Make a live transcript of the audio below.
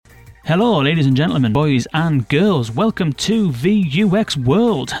Hello, ladies and gentlemen, boys and girls. Welcome to VUX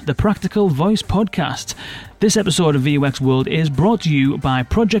World, the Practical Voice Podcast. This episode of VUX World is brought to you by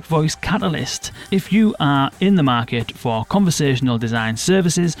Project Voice Catalyst. If you are in the market for conversational design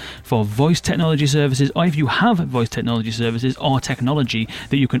services, for voice technology services, or if you have voice technology services or technology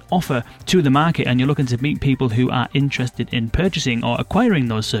that you can offer to the market and you're looking to meet people who are interested in purchasing or acquiring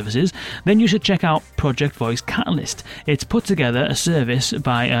those services, then you should check out Project Voice Catalyst. It's put together a service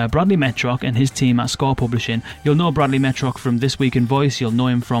by Bradley Metrock and his team at Score Publishing. You'll know Bradley Metrock from This Week in Voice. You'll know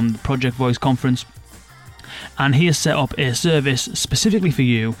him from the Project Voice Conference. And he has set up a service specifically for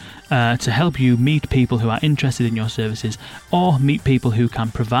you to help you meet people who are interested in your services or meet people who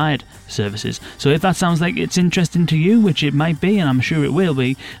can provide services. So if that sounds like it's interesting to you, which it might be, and I'm sure it will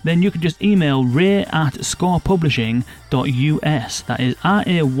be, then you can just email ray@scorepublishing.us. That is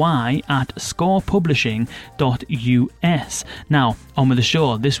ray@scorepublishing.us. Now, on with the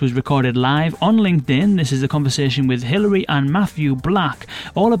show. This was recorded live on LinkedIn. This is a conversation with Hilary and Matthew Black,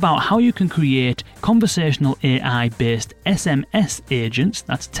 all about how you can create conversational AI-based SMS agents,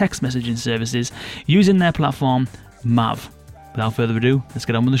 that's text messaging services, using their platform, Mav. Without further ado, let's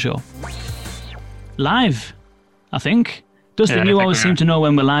get on with the show. Live, I think. Dustin, you always seem to know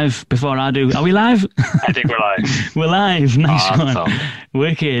when we're live before I do. Are we live? I think we're live. We're live. Nice one. Awesome.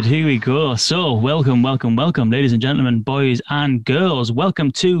 Wicked. Here we go. So, welcome, ladies and gentlemen, boys and girls.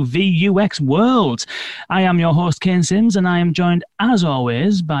 Welcome to VUX World. I am your host, Kane Sims, and I am joined, as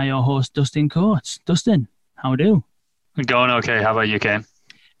always, by your host, Dustin Coates. Dustin, how do? Going okay. How about you, Kane?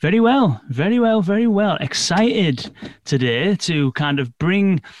 Very well. Excited today to kind of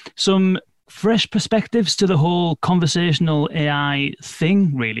bring some fresh perspectives to the whole conversational AI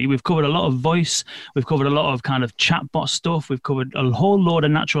thing, really. We've covered a lot of voice. We've covered a lot of kind of chatbot stuff. We've covered a whole load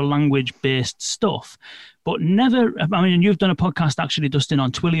of natural language-based stuff. But never, I mean, you've done a podcast actually, Dustin,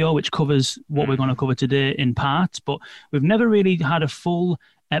 on Twilio, which covers what we're going to cover today in parts, but we've never really had a full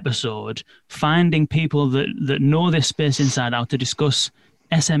episode finding people that know this space inside out to discuss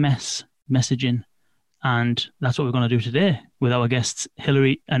SMS messaging. And that's what we're going to do today with our guests,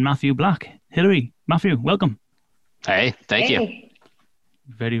 Hilary and Matthew Black. Hilary, Matthew, welcome. Hey, thank you.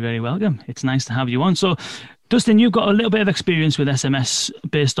 Very, very welcome. It's nice to have you on. So, Dustin, you've got a little bit of experience with SMS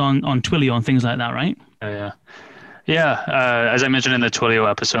based on Twilio and things like that, right? Yeah. As I mentioned in the Twilio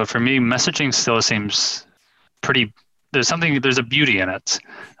episode, for me, messaging still seems pretty. There's a beauty in it.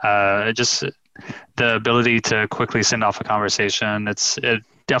 Just the ability to quickly send off a conversation. It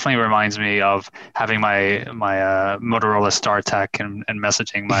definitely reminds me of having my Motorola StarTech and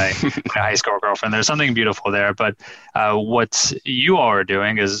messaging my high school girlfriend. There's something beautiful there, but what you all are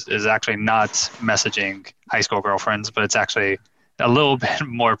doing is actually not messaging high school girlfriends, but it's actually a little bit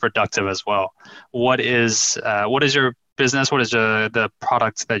more productive as well. What is your business? What is the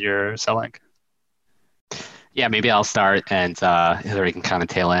product that you're selling? Yeah, maybe I'll start and Hilary can kind of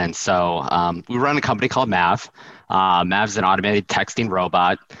tail in. So we run a company called Mav. Mav is an automated texting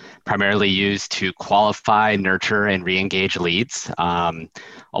robot primarily used to qualify, nurture, and re-engage leads.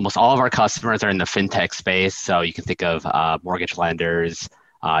 Almost all of our customers are in the fintech space. So you can think of mortgage lenders,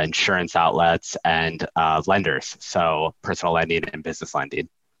 insurance outlets, and lenders. So personal lending and business lending.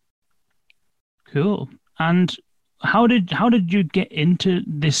 Cool. And how did you get into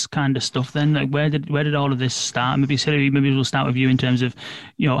this kind of stuff then? Like where did all of this start? Maybe we'll start with you in terms of,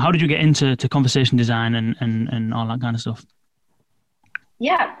 how did you get into conversation design and all that kind of stuff?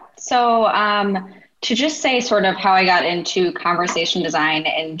 Yeah. So to just say sort of how I got into conversation design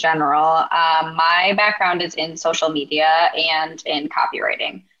in general, my background is in social media and in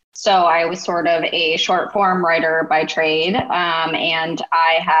copywriting. So I was sort of a short form writer by trade, and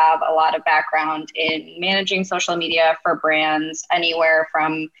I have a lot of background in managing social media for brands anywhere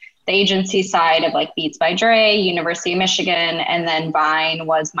from the agency side of like Beats by Dre, University of Michigan, and then Vine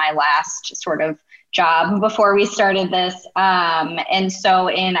was my last sort of job before we started this. And so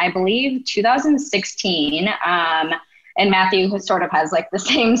in, I believe, 2016, and Matthew sort of has like the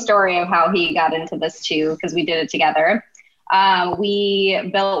same story of how he got into this too, because we did it together. We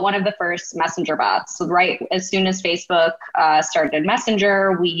built one of the first messenger bots. So right as soon as Facebook started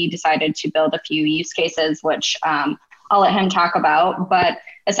Messenger, we decided to build a few use cases, which I'll let him talk about. But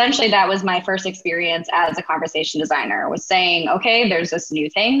essentially, that was my first experience as a conversation designer, was saying, okay, there's this new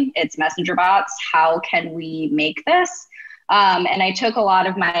thing. It's messenger bots. How can we make this? And I took a lot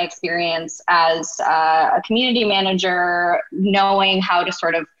of my experience as a community manager, knowing how to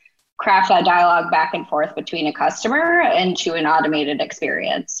sort of craft that dialogue back and forth between a customer into an automated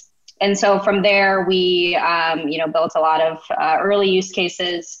experience. And so from there, we built a lot of early use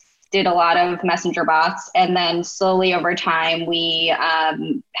cases did a lot of messenger bots. And then slowly over time, we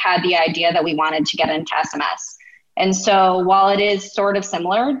had the idea that we wanted to get into SMS. And so while it is sort of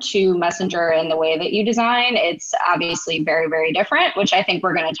similar to Messenger in the way that you design, it's obviously very, very different, which I think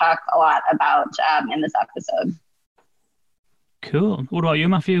we're going to talk a lot about in this episode. Cool. What about you,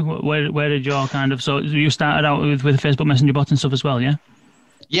 Matthew? Where did your so you started out with Facebook Messenger bots and stuff as well, yeah?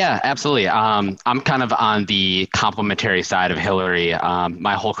 Yeah, absolutely. I'm kind of on the complementary side of Hillary.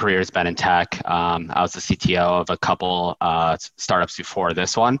 My whole career has been in tech. I was the CTO of a couple startups before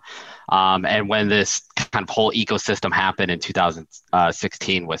this one. And when this kind of whole ecosystem happened in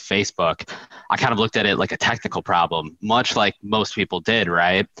 2016 with Facebook, I kind of looked at it like a technical problem, much like most people did,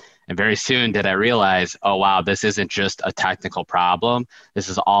 right? And very soon did I realize, oh, wow, this isn't just a technical problem. This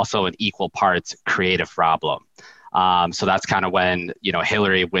is also an equal parts creative problem. So that's kind of when,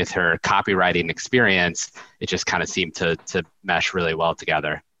 Hillary with her copywriting experience, it just kind of seemed to mesh really well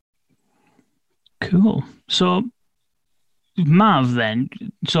together. Cool. So Mav then,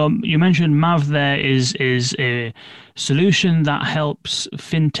 so you mentioned Mav there is a solution that helps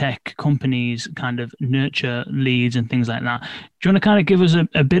fintech companies kind of nurture leads and things like that. Do you want to kind of give us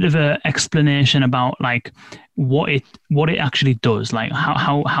a bit of an explanation about like what it actually does? Like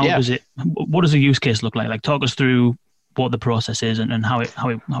how does it, what does a use case look like? Like talk us through what the process is and how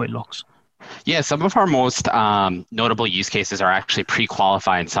it looks. Yeah, some of our most notable use cases are actually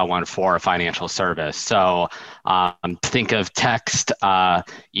pre-qualifying someone for a financial service. So think of text,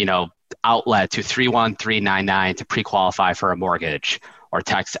 outlet to 31399 to pre-qualify for a mortgage, or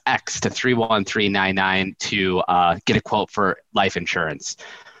text X to 31399 to get a quote for life insurance.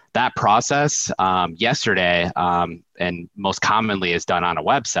 That process yesterday and most commonly is done on a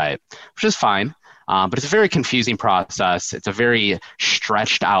website, which is fine. But it's a very confusing process. It's a very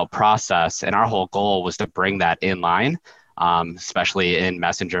stretched out process. And our whole goal was to bring that in line, especially in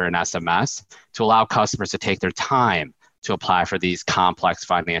Messenger and SMS, to allow customers to take their time to apply for these complex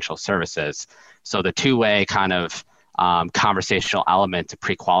financial services. So the two-way kind of conversational element to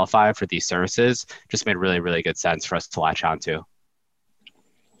pre-qualify for these services just made really, really good sense for us to latch onto.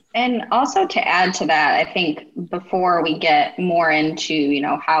 And also to add to that, I think before we get more into,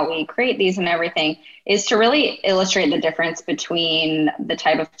 how we create these and everything, is to really illustrate the difference between the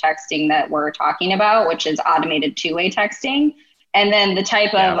type of texting that we're talking about, which is automated two-way texting, and then the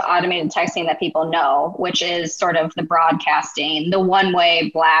type of automated texting that people know, which is sort of the broadcasting, the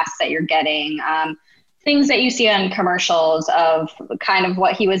one-way blast that you're getting, things that you see on commercials of kind of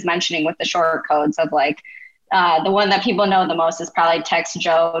what he was mentioning with the short codes of like, the one that people know the most is probably text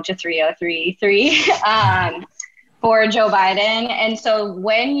Joe to 3033 for Joe Biden. And so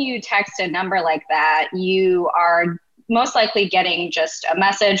when you text a number like that, you are most likely getting just a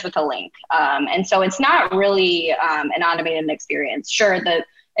message with a link. And so it's not really an automated experience. Sure, the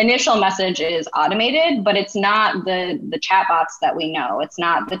initial message is automated, but it's not the chatbots that we know. It's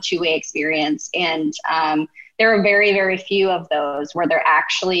not the two-way experience. And there are very, very few of those where they're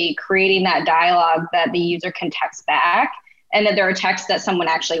actually creating that dialogue that the user can text back, and that there are texts that someone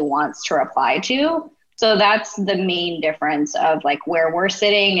actually wants to reply to. So that's the main difference of like where we're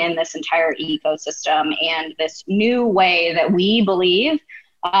sitting in this entire ecosystem, and this new way that we believe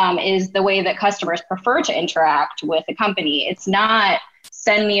is the way that customers prefer to interact with a company. It's not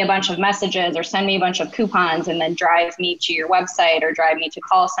send me a bunch of messages or send me a bunch of coupons and then drive me to your website or drive me to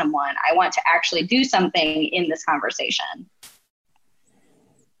call someone. I want to actually do something in this conversation.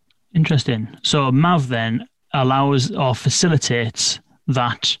 Interesting. So Mav then allows or facilitates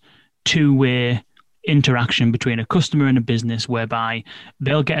that two-way interaction between a customer and a business, whereby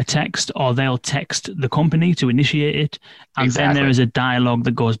they'll get a text or they'll text the company to initiate it, and then there is a dialogue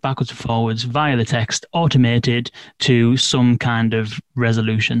that goes backwards and forwards via the text, automated to some kind of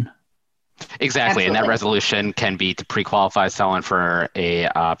resolution. Exactly. Absolutely. And that resolution can be to pre-qualify someone for a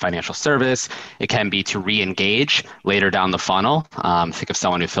financial service. It can be to re-engage later down the funnel. Think of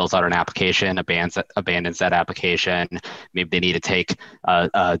someone who fills out an application, abandons that application. Maybe they need to take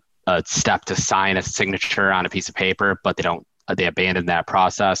a step to sign a signature on a piece of paper, but they abandon that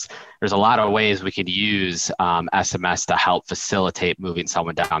process. There's a lot of ways we could use SMS to help facilitate moving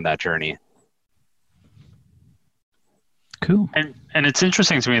someone down that journey. Cool. And it's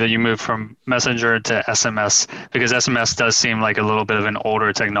interesting to me that you moved from Messenger to SMS, because SMS does seem like a little bit of an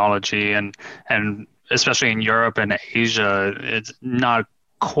older technology, and especially in Europe and Asia, it's not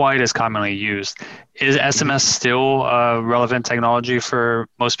quite as commonly used. Is SMS still a relevant technology for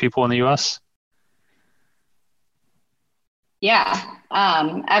most people in the US? Yeah,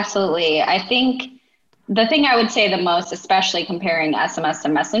 absolutely. I think The thing I would say the most, especially comparing SMS to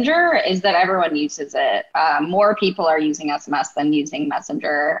Messenger, is that everyone uses it. More people are using SMS than using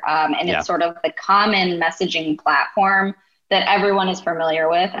Messenger. And it's sort of the common messaging platform that everyone is familiar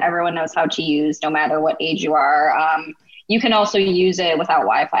with. Everyone knows how to use, no matter what age you are. You can also use it without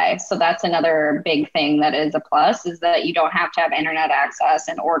Wi-Fi. So that's another big thing that is a plus, is that you don't have to have internet access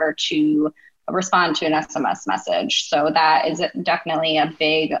in order to respond to an SMS message. So that is definitely a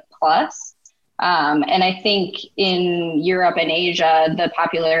big plus. And I think in Europe and Asia, the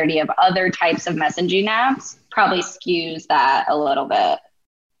popularity of other types of messaging apps probably skews that a little bit.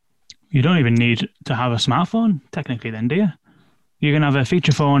 You don't even need to have a smartphone, technically, then, do you? You can have a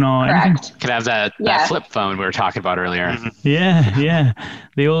feature phone or Correct. anything. Could have that flip phone we were talking about earlier. Yeah.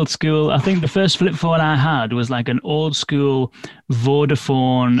 The old school. I think the first flip phone I had was like an old school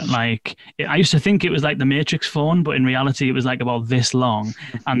Vodafone. Like, I used to think it was like the Matrix phone, but in reality, it was like about this long,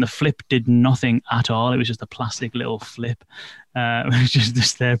 and the flip did nothing at all. It was just a plastic little flip. It was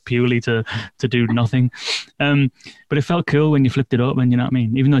just there purely to do nothing. But it felt cool when you flipped it open, you know what I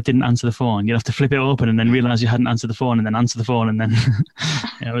mean? Even though it didn't answer the phone, you'd have to flip it open and then realize you hadn't answered the phone, and then answer the phone, and then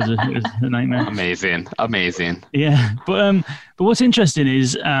it was a nightmare. Amazing. Yeah. But what's interesting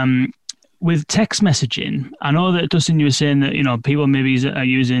is with text messaging, I know that Dustin, you were saying that, you know, people maybe are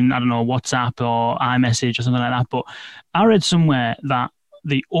using, I don't know, WhatsApp or iMessage or something like that. But I read somewhere that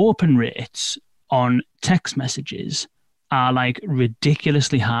the open rates on text messages are like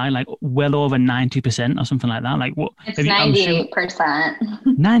ridiculously high, like well over 90% or something like that. Like what? It's 98%.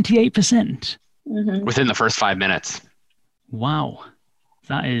 98%? Mm-hmm. Within the first 5 minutes. Wow.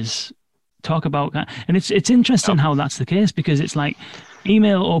 That is, talk about, and it's interesting how that's the case, because it's like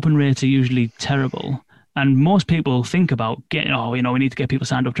email open rates are usually terrible. And most people think about we need to get people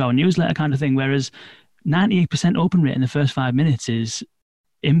signed up to our newsletter kind of thing. Whereas 98% open rate in the first 5 minutes is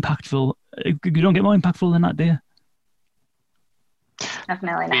impactful. You don't get more impactful than that, do you?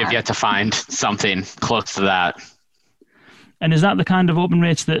 Definitely not. We have yet to find something close to that. And is that the kind of open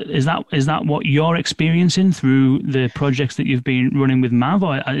rates is that what you're experiencing through the projects that you've been running with Mav,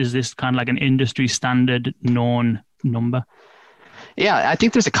 or is this kind of like an industry standard known number? Yeah, I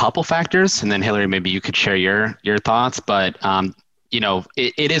think there's a couple factors, and then Hillary, maybe you could share your thoughts. But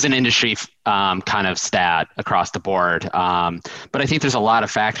it is an industry kind of stat across the board. But I think there's a lot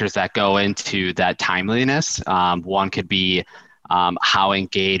of factors that go into that timeliness. One could be how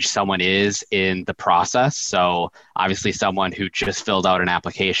engaged someone is in the process. So obviously someone who just filled out an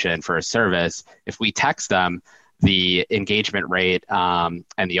application for a service, if we text them, the engagement rate and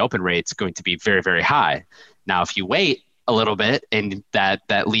the open rate is going to be very, very high. Now, if you wait a little bit and that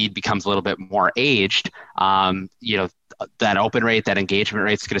lead becomes a little bit more aged, that open rate, that engagement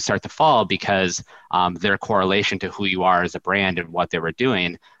rate is going to start to fall, because their correlation to who you are as a brand and what they were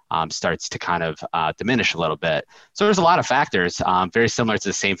doing starts to kind of diminish a little bit. So there's a lot of factors, very similar to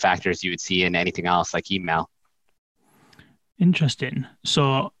the same factors you would see in anything else like email. Interesting.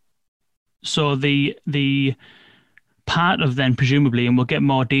 So the part of then presumably, and we'll get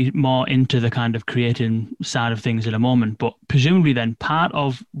more into the kind of creating side of things in a moment, but presumably then part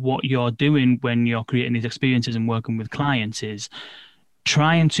of what you're doing when you're creating these experiences and working with clients is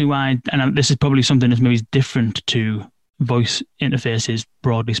trying to, and this is probably something that's maybe different to voice interfaces,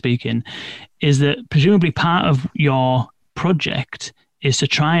 broadly speaking, is that presumably part of your project is to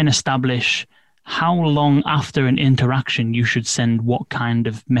try and establish how long after an interaction you should send what kind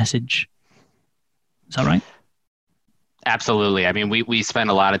of message. Is that right? Absolutely. I mean, we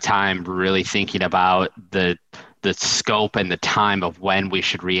spend a lot of time really thinking about the scope and the time of when we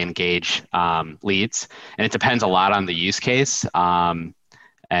should re-engage leads. And it depends a lot on the use case. And,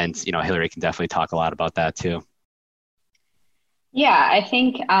 Hillary can definitely talk a lot about that too. Yeah, I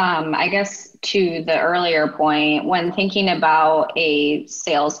think, I guess to the earlier point, when thinking about a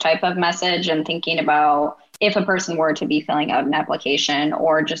sales type of message and thinking about if a person were to be filling out an application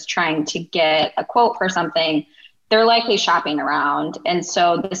or just trying to get a quote for something, they're likely shopping around. And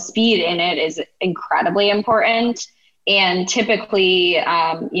so the speed in it is incredibly important. And typically,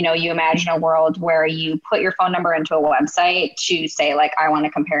 you imagine a world where you put your phone number into a website to say, like, I want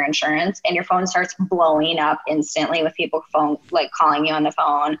to compare insurance, and your phone starts blowing up instantly with people calling you on the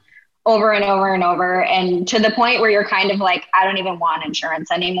phone over and over and over. And to the point where you're kind of like, I don't even want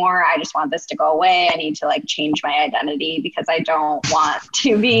insurance anymore. I just want this to go away. I need to change my identity because I don't want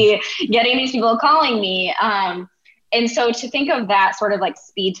to be getting these people calling me. And so to think of that sort of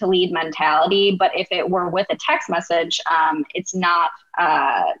speed to lead mentality, but if it were with a text message, it's not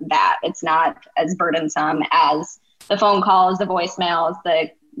that. It's not as burdensome as the phone calls, the voicemails,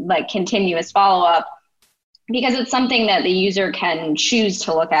 the continuous follow-up. because it's something that the user can choose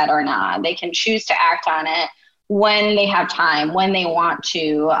to look at or not. They can choose to act on it when they have time, when they want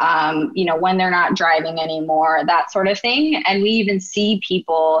to, when they're not driving anymore, that sort of thing. And we even see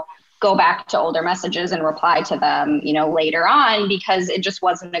people go back to older messages and reply to them, later on, because it just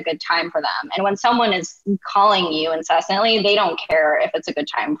wasn't a good time for them. And when someone is calling you incessantly, they don't care if it's a good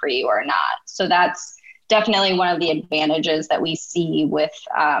time for you or not. So that's definitely one of the advantages that we see with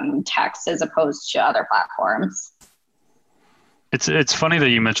text as opposed to other platforms. It's funny that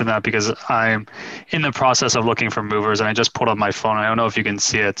you mentioned that, because I'm in the process of looking for movers, and I just pulled up my phone. I don't know if you can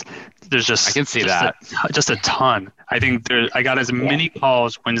see it. There's just I can see that. Just a ton. I think I got as many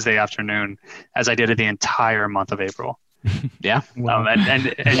calls Wednesday afternoon as I did in the entire month of April. Yeah.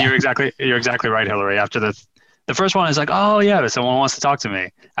 And you're exactly right, Hillary. After the first one, I was like, oh yeah, someone wants to talk to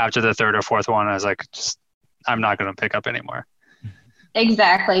me. After the third or fourth one, I was like, I'm not going to pick up anymore.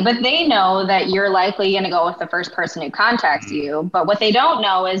 Exactly. But they know that you're likely going to go with the first person who contacts you. But what they don't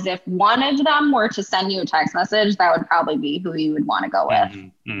know is if one of them were to send you a text message, that would probably be who you would want to go with.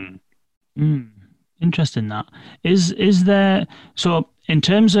 Interesting. That is there. So in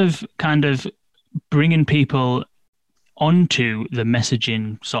terms of kind of bringing people onto the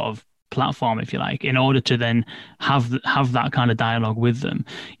messaging sort of platform, if you like, in order to then have that kind of dialogue with them,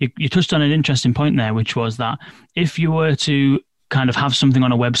 you touched on an interesting point there, which was that if you were to kind of have something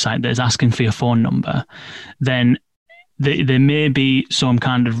on a website that is asking for your phone number, then there may be some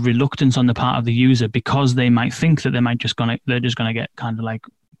kind of reluctance on the part of the user, because they might think that they're just gonna get kind of like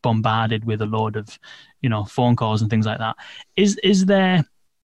bombarded with a load of phone calls and things like that. Is there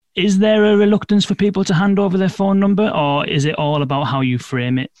a reluctance for people to hand over their phone number, or is it all about how you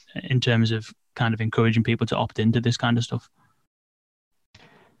frame it in terms of kind of encouraging people to opt into this kind of stuff?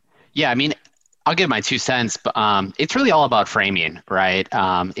 Yeah, I mean, I'll give my 2 cents, but it's really all about framing, right?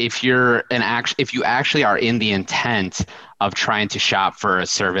 If you actually are in the intent of trying to shop for a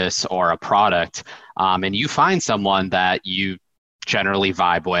service or a product, and you find someone that you generally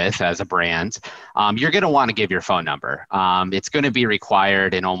vibe with as a brand, you're going to want to give your phone number. It's going to be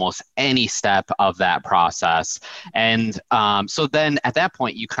required in almost any step of that process. And so then at that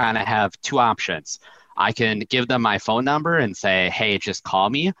point, you kind of have 2 options. I can give them my phone number and say, hey, just call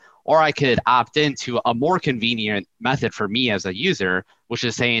me. Or I could opt into a more convenient method for me as a user, which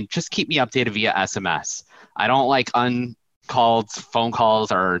is saying, just keep me updated via SMS. I don't like uncalled phone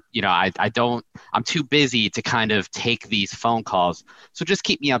calls, or, I'm too busy to kind of take these phone calls. So just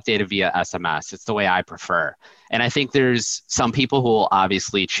keep me updated via SMS. It's the way I prefer. And I think there's some people who will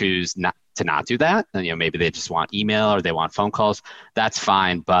obviously choose not do that. And, maybe they just want email or they want phone calls. That's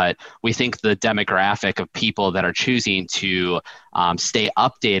fine. But we think the demographic of people that are choosing to stay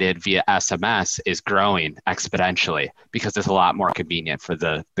updated via SMS is growing exponentially, because it's a lot more convenient for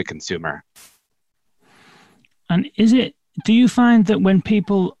the consumer. And do you find that when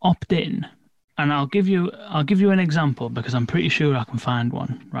people opt in, and I'll give you an example, because I'm pretty sure I can find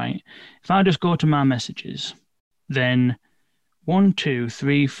one, right? If I just go to my messages, then 1, 2,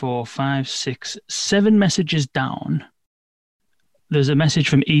 3, 4, 5, 6, 7 messages down, there's a message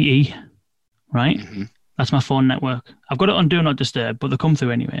from EE, right? Mm-hmm. That's my phone network. I've got it on Do Not Disturb, but they come through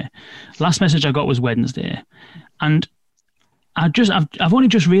anyway. Last message I got was Wednesday. And I've only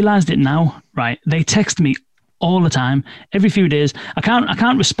just realized it now, right? They text me all the time, every few days. I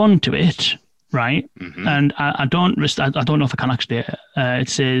can't respond to it, right? Mm-hmm. And I don't know if I can actually. It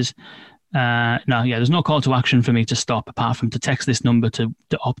says, there's no call to action for me to stop, apart from to text this number to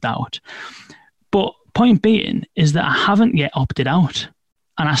opt out. But point being is that I haven't yet opted out,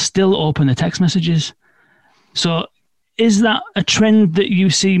 and I still open the text messages. So is that a trend that you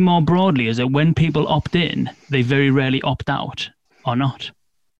see more broadly? Is it when people opt in, they very rarely opt out, or not?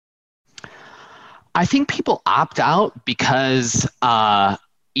 I think people opt out because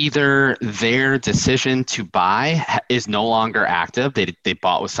either their decision to buy is no longer active. They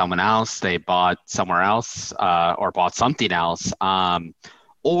bought with someone else, they bought somewhere else, or bought something else,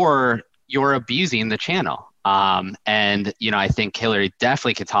 or you're abusing the channel. And, I think Hillary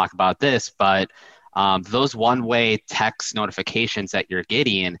definitely could talk about this, but those one-way text notifications that you're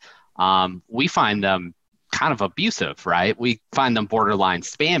getting, we find them kind of abusive, right? We find them borderline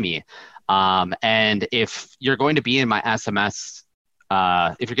spammy. And if you're going to be in my SMS,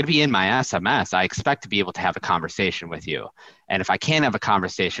 I expect to be able to have a conversation with you. And if I can't have a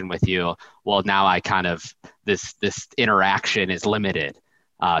conversation with you, well, now I kind of, this interaction is limited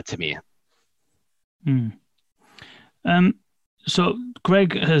to me. So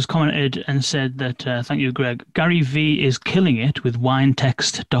Greg has commented and said that, thank you, Greg, Gary V is killing it with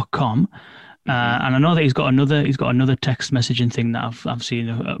winetext.com. And I know that he's got another text messaging thing that I've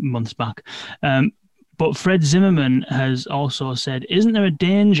seen months back. But Fred Zimmerman has also said, isn't there a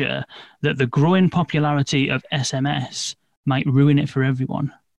danger that the growing popularity of SMS might ruin it for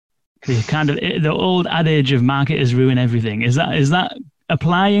everyone? The old adage of marketers ruin everything. Is that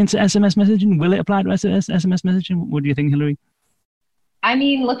applying to SMS messaging? Will it apply to SMS messaging? What do you think, Hillary? I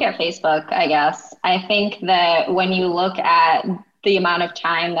mean, look at Facebook, I guess. I think that when you look at the amount of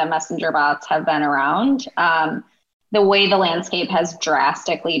time that messenger bots have been around, the way the landscape has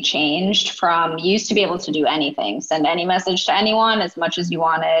drastically changed from you used to be able to do anything, send any message to anyone as much as you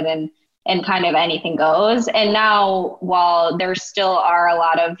wanted, and kind of anything goes. And now, while there still are a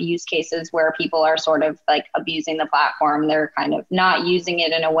lot of use cases where people are sort of like abusing the platform, they're kind of not using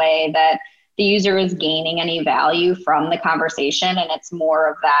it in a way that the user is gaining any value from the conversation, and it's more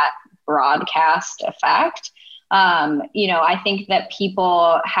of that broadcast effect. I think that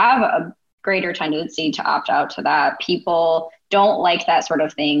people have a greater tendency to opt out to that. People don't like that sort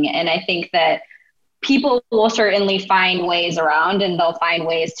of thing. And I think that people will certainly find ways around, and they'll find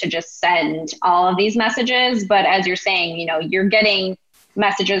ways to just send all of these messages. But as you're saying, you're getting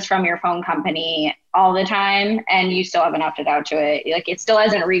messages from your phone company all the time, and you still haven't opted out to it. Like, it still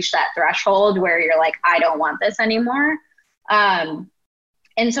hasn't reached that threshold where you're like, I don't want this anymore. And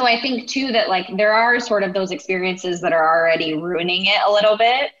so I think too that like there are sort of those experiences that are already ruining it a little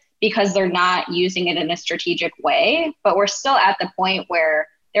bit because they're not using it in a strategic way. But we're still at the point where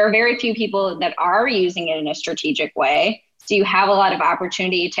there are very few people that are using it in a strategic way. So you have a lot of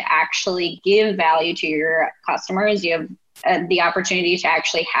opportunity to actually give value to your customers. You have the opportunity to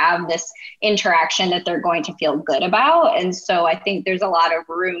actually have this interaction that they're going to feel good about. And so I think there's a lot of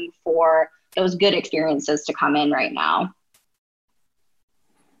room for those good experiences to come in right now.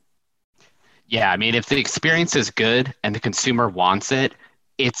 Yeah, I mean, if the experience is good and the consumer wants it,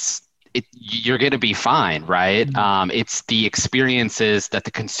 you're going to be fine, right? It's the experiences that the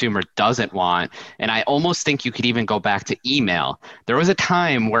consumer doesn't want. And I almost think you could even go back to email. There was a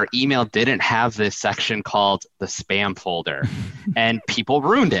time where email didn't have this section called the spam folder, and people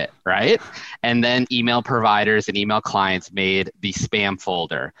ruined it, right? And then email providers and email clients made the spam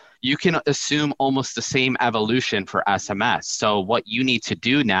folder. You can assume almost the same evolution for SMS. So what you need to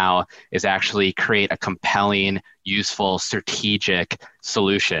do now is actually create a compelling, useful, strategic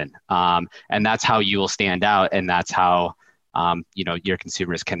solution. And that's how you will stand out. And that's how, your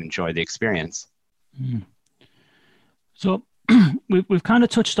consumers can enjoy the experience. So we've kind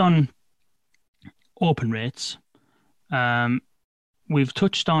of touched on open rates. We've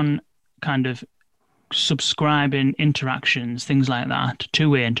touched on kind of subscribing interactions, things like that,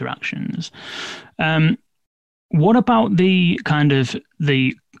 two-way interactions. What about the kind of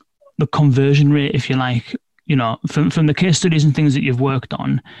the conversion rate, if you like? From the case studies and things that you've worked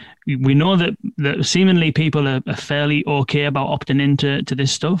on, we know that seemingly people are fairly okay about opting into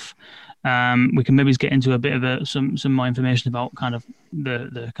this stuff. We can maybe get into a bit of some more information about kind of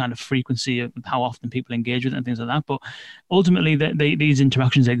the kind of frequency of how often people engage with it and things like that. But ultimately, these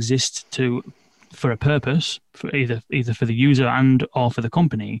interactions exist for a purpose, for either for the user and or for the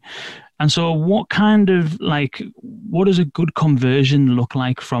company. And so what does a good conversion look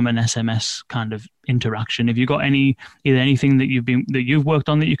like from an SMS kind of interaction? Have you got anything that you've worked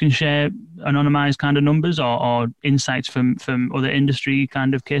on that you can share, anonymized kind of numbers or insights from other industry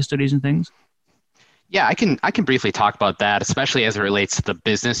kind of case studies and things? Yeah, I can briefly talk about that, especially as it relates to the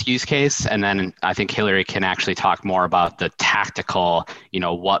business use case. And then I think Hillary can actually talk more about the tactical,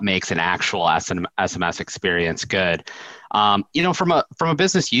 what makes an actual SMS experience good. From a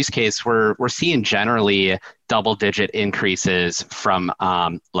business use case, we're seeing generally double-digit increases from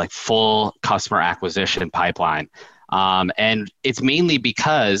like full customer acquisition pipeline. And it's mainly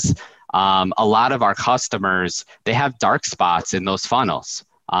because a lot of our customers, they have dark spots in those funnels.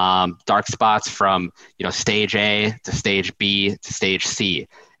 Dark spots from stage A to stage B to stage C.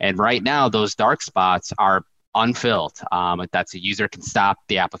 And right now, those dark spots are unfilled. That's a user can stop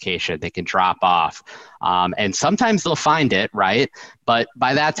the application, they can drop off. And sometimes they'll find it, right? But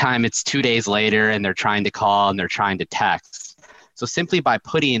by that time, it's 2 days later and they're trying to call and they're trying to text. So simply by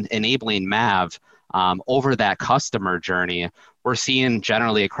enabling MAV over that customer journey, we're seeing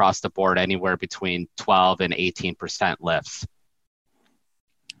generally across the board anywhere between 12 and 18% lifts.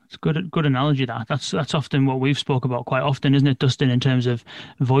 It's good analogy. That's often what we've spoke about quite often, isn't it, Dustin, in terms of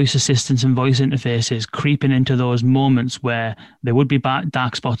voice assistants and voice interfaces creeping into those moments where there would be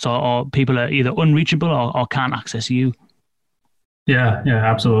dark spots or people are either unreachable or can't access you. Yeah,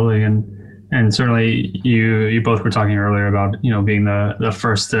 absolutely. And certainly you both were talking earlier about, being the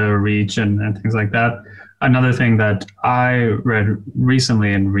first to reach and things like that. Another thing that I read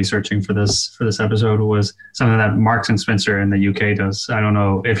recently in researching for this episode was something that Marks and Spencer in the UK does. I don't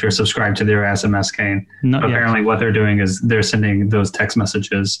know if you're subscribed to their SMS, Kane. Not yet. Apparently, what they're doing is they're sending those text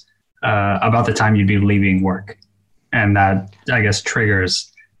messages about the time you'd be leaving work, and that, I guess,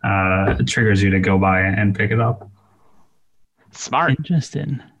 triggers you to go by and pick it up. Smart.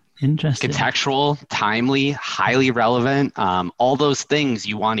 Interesting. Contextual, timely, highly relevant, all those things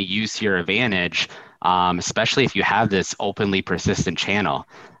you want to use to your advantage, especially if you have this openly persistent channel.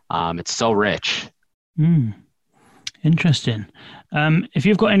 It's so rich. Interesting. If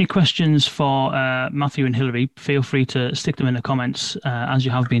you've got any questions for Matthew and Hilary, feel free to stick them in the comments as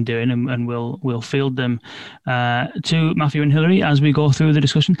you have been doing, and we'll field them to Matthew and Hilary as we go through the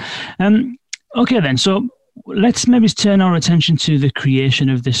discussion. Okay then, so let's maybe turn our attention to the creation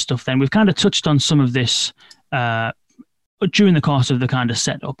of this stuff then. We've kind of touched on some of this during the course of the kind of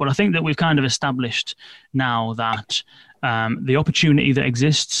setup, but I think that we've kind of established now that the opportunity that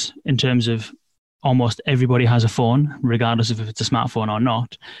exists in terms of almost everybody has a phone, regardless of if it's a smartphone or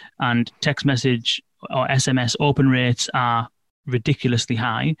not, and text message or SMS open rates are ridiculously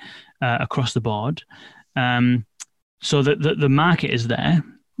high across the board. So the market is there.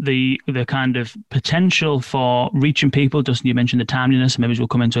 The kind of potential for reaching people, Dustin, you mentioned the timeliness, maybe we'll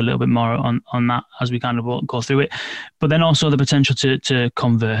come into a little bit more on that as we kind of go through it, but then also the potential to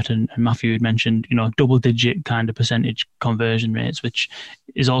convert, and Matthew had mentioned, double digit kind of percentage conversion rates, which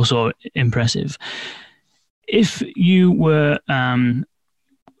is also impressive. If you were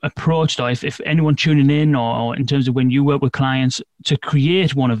approached, or if anyone tuning in, or in terms of when you work with clients to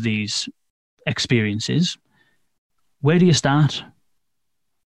create one of these experiences, where do you start?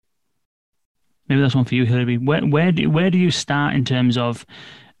 Maybe that's one for you, Hilary. Where do you start in terms of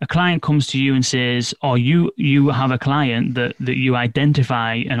a client comes to you and says, or you have a client that you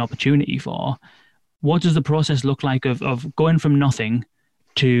identify an opportunity for? What does the process look like of going from nothing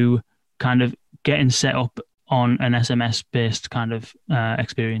to kind of getting set up on an SMS-based kind of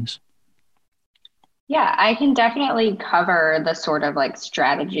experience? Yeah, I can definitely cover the sort of like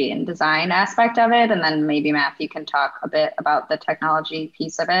strategy and design aspect of it. And then maybe Matthew can talk a bit about the technology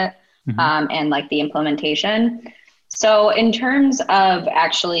piece of it. And like the implementation. So in terms of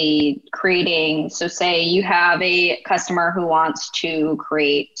actually creating, so say you have a customer who wants to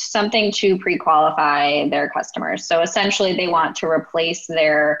create something to pre-qualify their customers. So essentially they want to replace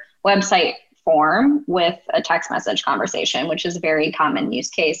their website form with a text message conversation, which is a very common use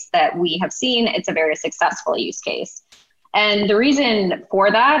case that we have seen. It's a very successful use case. And the reason for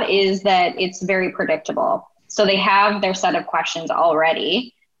that is that it's very predictable. So they have their set of questions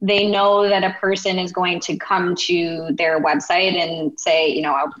already. They know that a person is going to come to their website and say,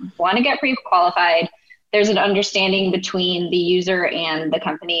 I want to get pre-qualified. There's an understanding between the user and the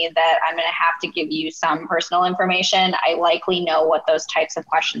company that I'm going to have to give you some personal information. I likely know what those types of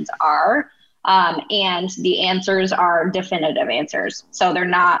questions are. And the answers are definitive answers. So they're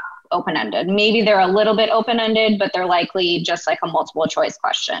not open-ended. Maybe they're a little bit open-ended, but they're likely just like a multiple choice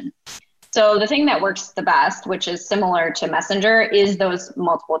question. So the thing that works the best, which is similar to Messenger, is those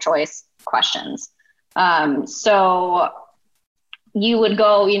multiple choice questions. So you would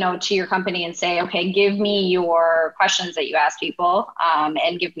go, to your company and say, okay, give me your questions that you ask people,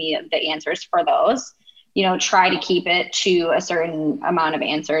 and give me the answers for those. Try to keep it to a certain amount of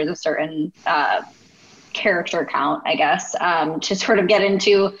answers, a certain character count, I guess, to sort of get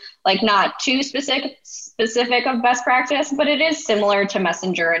into like not too specific of best practice, but it is similar to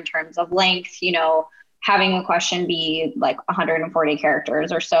Messenger in terms of length, having a question be like 140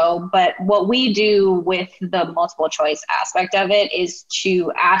 characters or so. But what we do with the multiple choice aspect of it is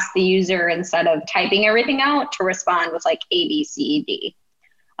to ask the user, instead of typing everything out, to respond with like A, B, C, D.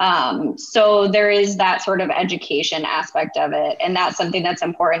 So there is that sort of education aspect of it. And that's something that's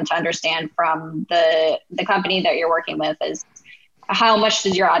important to understand from the company that you're working with, is how much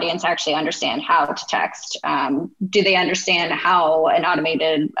does your audience actually understand how to text? Do they understand how an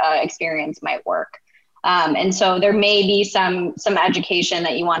automated experience might work? And so there may be some education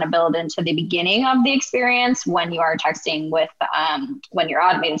that you want to build into the beginning of the experience when you are texting with, when you're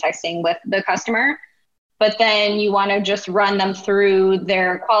automated texting with the customer. But then you want to just run them through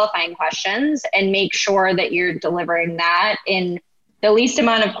their qualifying questions and make sure that you're delivering that in the least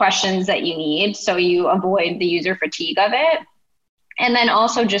amount of questions that you need, so you avoid the user fatigue of it. And then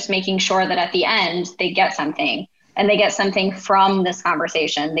also just making sure that at the end they get something, and they get something from this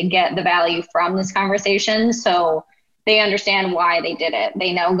conversation. They get the value from this conversation, so they understand why they did it.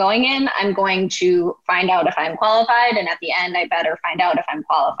 They know going in, I'm going to find out if I'm qualified, and at the end, I better find out if I'm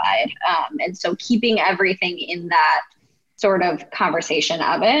qualified. And so keeping everything in that sort of conversation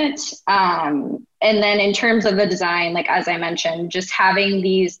of it And then in terms of the design, like as I mentioned, just having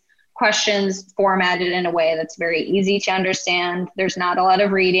these questions formatted in a way that's very easy to understand. There's not a lot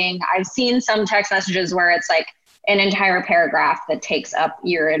of reading. I've seen some text messages where it's like an entire paragraph that takes up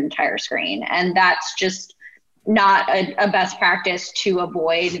your entire screen. And that's just not a best practice to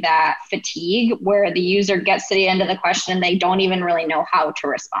avoid that fatigue where the user gets to the end of the question and they don't even really know how to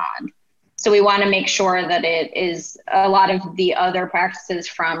respond. So we want to make sure that it is a lot of the other practices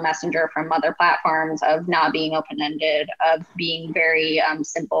from Messenger, from other platforms, of not being open-ended, of being very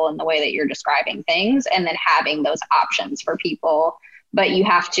simple in the way that you're describing things, and then having those options for people. But you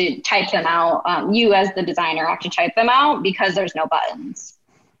have to type them out. You as the designer have to type them out because there's no buttons.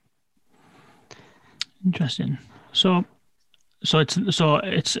 Interesting. So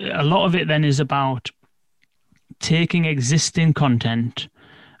it's a lot of it then is about taking existing content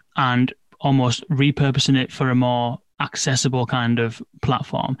and almost repurposing it for a more accessible kind of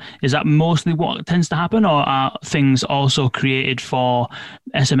platform. Is that mostly what tends to happen, or are things also created for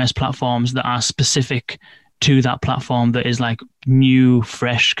SMS platforms that are specific to that platform that is like new,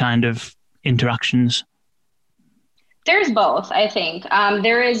 fresh kind of interactions? There's both, I think.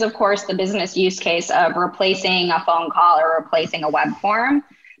 There is, of course, the business use case of replacing a phone call or replacing a web form.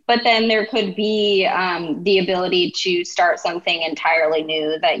 But then there could be the ability to start something entirely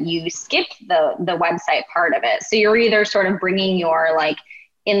new that you skipped the website part of it. So you're either sort of bringing your like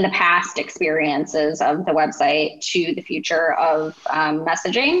in the past experiences of the website to the future of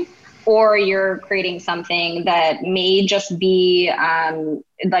messaging, or you're creating something that may just be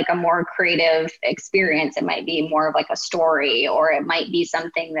like a more creative experience. It might be more of like a story, or it might be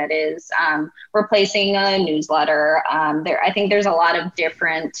something that is replacing a newsletter. I think there's a lot of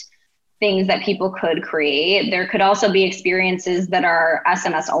different things that people could create. There could also be experiences that are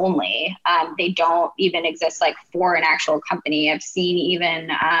SMS only. They don't even exist like for an actual company. I've seen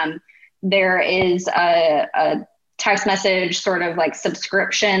even there is a text message sort of like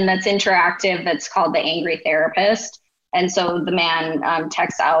subscription that's interactive that's called the Angry Therapist. And so the man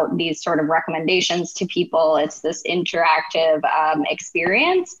texts out these sort of recommendations to people. It's this interactive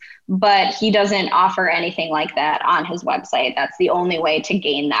experience, but he doesn't offer anything like that on his website. That's the only way to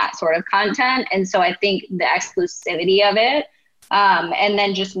gain that sort of content. And so I think the exclusivity of it, and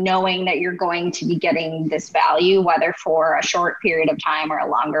then just knowing that you're going to be getting this value, whether for a short period of time or a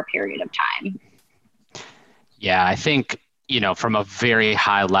longer period of time. Yeah, I think, from a very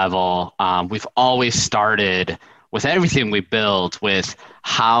high level, we've always started with everything we build with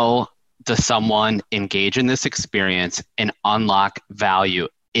how does someone engage in this experience and unlock value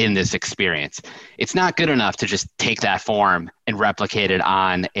in this experience. It's not good enough to just take that form and replicate it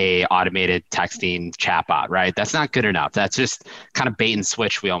on a automated texting chatbot, right? That's not good enough. That's just kind of bait and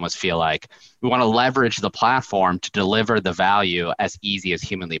switch, we almost feel like. We want to leverage the platform to deliver the value as easy as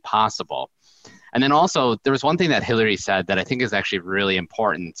humanly possible. And then also, there was one thing that Hillary said that I think is actually really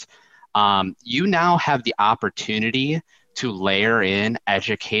important. You now have the opportunity to layer in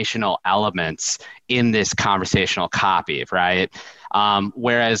educational elements in this conversational copy, right?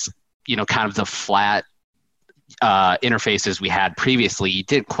 Whereas, kind of the flat interfaces we had previously, you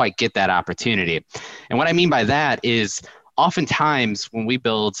didn't quite get that opportunity. And what I mean by that is oftentimes when we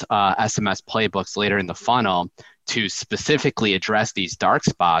build SMS playbooks later in the funnel to specifically address these dark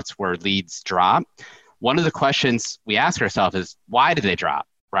spots where leads drop, one of the questions we ask ourselves is, why did they drop?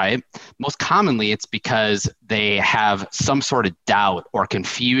 Right? Most commonly, it's because they have some sort of doubt or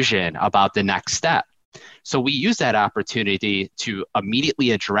confusion about the next step. So we use that opportunity to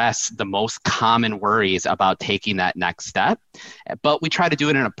immediately address the most common worries about taking that next step, but we try to do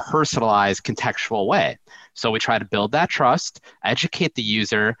it in a personalized, contextual way. So we try to build that trust, educate the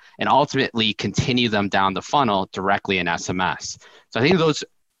user, and ultimately continue them down the funnel directly in SMS. So I think those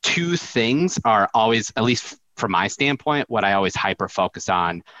two things are always, at least from my standpoint, what I always hyper focus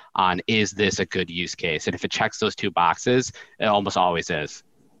on is this a good use case? And if it checks those two boxes, it almost always is.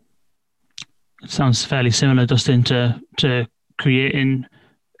 It sounds fairly similar, Dustin, to creating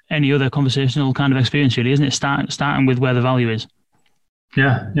any other conversational kind of experience, really, isn't it? Starting with where the value is.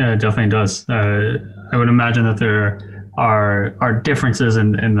 Yeah, it definitely does. I would imagine that there are differences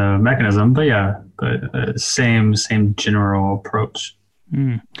in the mechanism, but same general approach.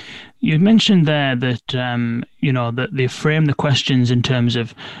 Mm. You mentioned there that that they frame the questions in terms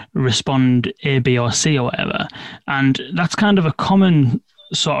of respond A, B, or C, or whatever, and that's kind of a common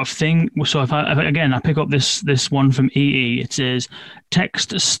sort of thing. So if I pick up this one from EE, it says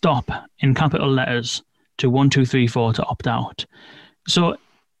text stop in capital letters to 1, 2, 3, 4 to opt out. So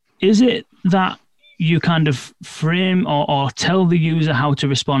is it that you kind of frame or tell the user how to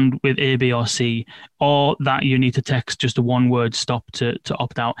respond with A, B, or C, or that you need to text just a one-word stop to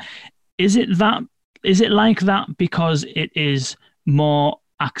opt out? is it like that because it is more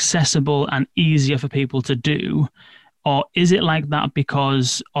accessible and easier for people to do, or is it like that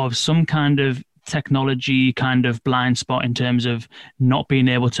because of some kind of technology kind of blind spot in terms of not being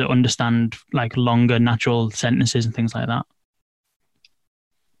able to understand like longer natural sentences and things like that?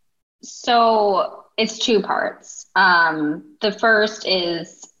 So it's two parts. The first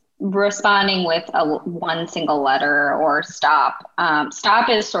is responding with one single letter or stop. Stop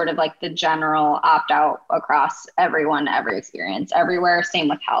is sort of like the general opt-out across everyone, every experience, everywhere. Same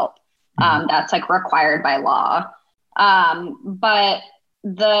with help. That's like required by law. But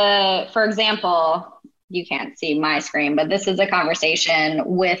for example, you can't see my screen, but this is a conversation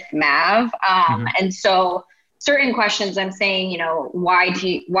with Mav. And so certain questions I'm saying, why do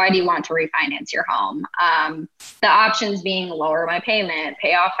you want to refinance your home? The options being lower my payment,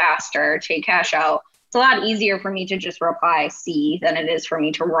 pay off faster, take cash out. It's a lot easier for me to just reply C than it is for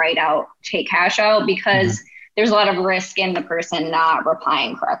me to write out take cash out, because there's a lot of risk in the person not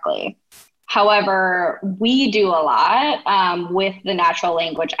replying correctly. However, we do a lot with the natural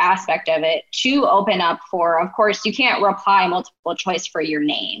language aspect of it to open up for, of course, you can't reply multiple choice for your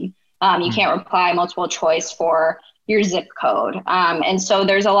name. You can't reply multiple choice for your zip code. And so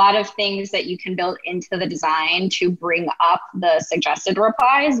there's a lot of things that you can build into the design to bring up the suggested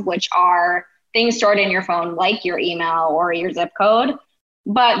replies, which are things stored in your phone, like your email or your zip code.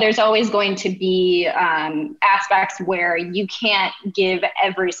 But there's always going to be aspects where you can't give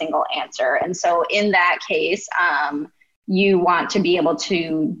every single answer. And so in that case, you want to be able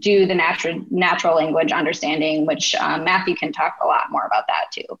to do the natural language understanding, which Matthew can talk a lot more about that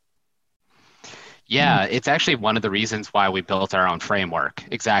too. Yeah, it's actually one of the reasons why we built our own framework,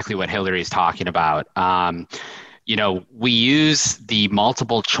 exactly what Hillary's talking about. We use the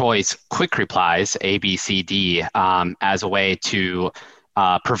multiple choice quick replies, A, B, C, D, as a way to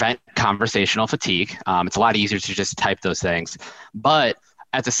prevent conversational fatigue. It's a lot easier to just type those things. But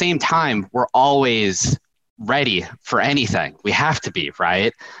at the same time, we're always ready for anything. We have to be,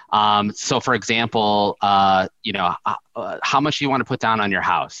 right? So for example, how much do you want to put down on your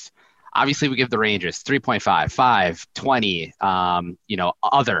house? Obviously, we give the ranges 3.5, 5, 20,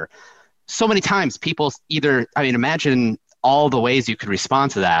 other. So many times people imagine all the ways you could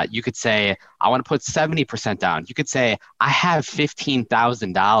respond to that. You could say, I want to put 70% down. You could say, I have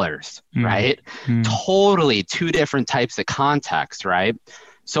 $15,000, right? Totally two different types of context, right?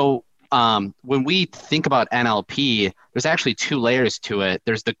 So when we think about NLP, there's actually two layers to it.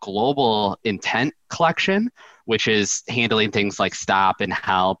 There's the global intent collection, which is handling things like stop and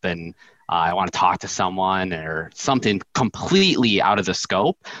help and I want to talk to someone or something completely out of the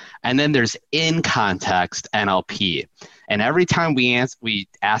scope. And then there's in context NLP. And every time we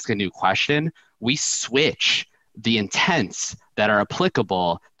ask a new question, we switch the intents that are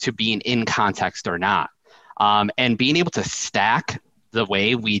applicable to being in context or not. And being able to stack the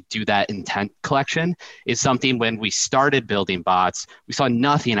way we do that intent collection is something when we started building bots, we saw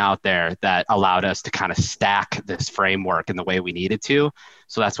nothing out there that allowed us to kind of stack this framework in the way we needed to.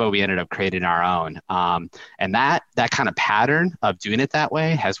 So that's why we ended up creating our own. And that kind of pattern of doing it that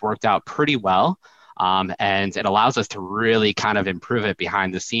way has worked out pretty well. And it allows us to really kind of improve it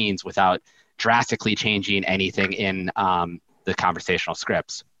behind the scenes without drastically changing anything in the conversational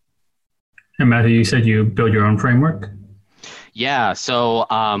scripts. And Matthew, you said you build your own framework? Yeah, so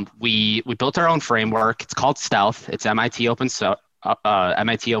we built our own framework. It's called Stealth. It's MIT open source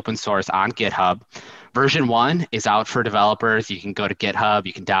on GitHub. Version 1 is out for developers. You can go to GitHub.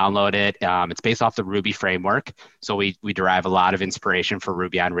 You can download it. It's based off the Ruby framework. So we derive a lot of inspiration for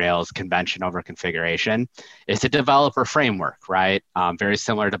Ruby on Rails convention over configuration. It's a developer framework, right? Very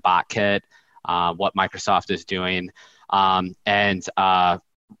similar to BotKit, what Microsoft is doing. And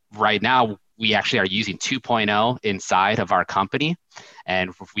right now, we actually are using 2.0 inside of our company, and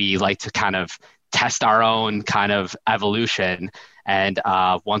we like to kind of test our own kind of evolution. And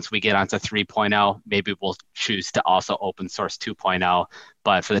once we get onto 3.0, maybe we'll choose to also open source 2.0.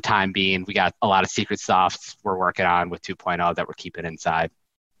 But for the time being, we got a lot of secret sauce we're working on with 2.0 that we're keeping inside.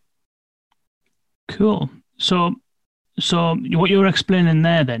 Cool. So what you're explaining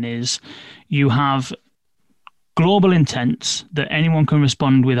there then is you have global intents that anyone can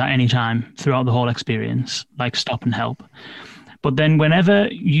respond with at any time throughout the whole experience, like stop and help. But then whenever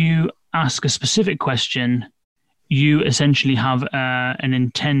you ask a specific question, you essentially have an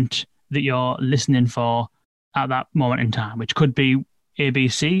intent that you're listening for at that moment in time, which could be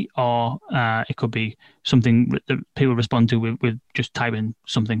ABC, or it could be something that people respond to with just typing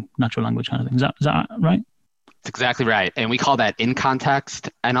something, natural language kind of thing. Is that right? That's exactly right. And we call that in context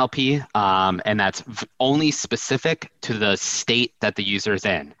NLP. And that's only specific to the state that the user is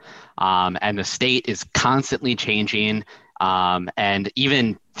in. And the state is constantly changing. And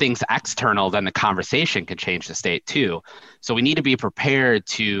even things external than the conversation can change the state too. So we need to be prepared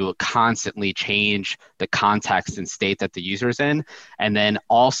to constantly change the context and state that the user's in, and then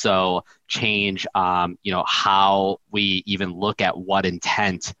also change, how we even look at what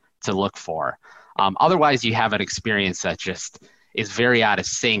intent to look for. Otherwise, you have an experience that just is very out of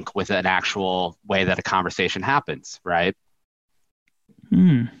sync with an actual way that a conversation happens, right?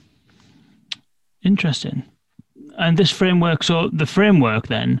 Interesting. And this framework, so the framework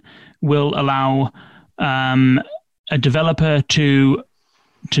then will allow a developer to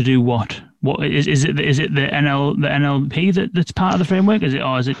do what? What is it? Is it the NLP that's part of the framework? Is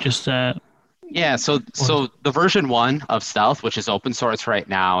it just? Yeah. So the version 1 of Stealth, which is open source right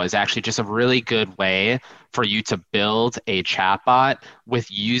now, is actually just a really good way for you to build a chatbot with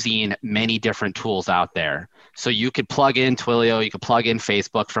using many different tools out there. So you could plug in Twilio, you could plug in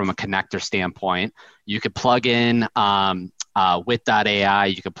Facebook from a connector standpoint. You could plug in Wit.ai,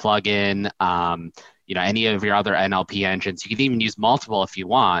 you could plug in any of your other NLP engines. You can even use multiple if you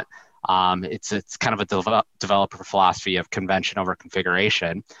want. It's kind of a developer philosophy of convention over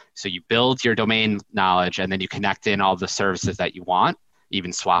configuration. So you build your domain knowledge and then you connect in all the services that you want,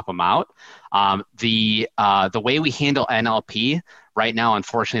 even swap them out. The way we handle NLP right now,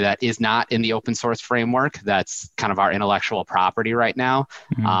 unfortunately, that is not in the open source framework. That's kind of our intellectual property right now.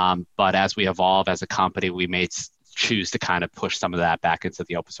 Mm-hmm. But as we evolve as a company, we may choose to kind of push some of that back into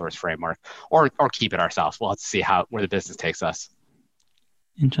the open source framework, or keep it ourselves. We'll have to see where the business takes us.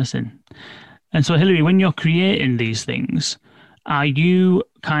 Interesting. And so, Hilary, when you're creating these things, are you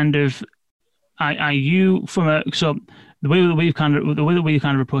from the way that we've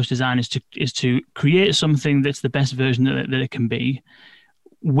kind of approached design is to create something that's the best version that it can be,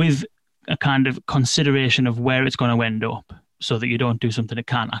 with a kind of consideration of where it's going to end up, so that you don't do something that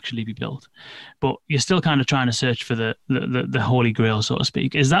can't actually be built. But you're still kind of trying to search for the holy grail, so to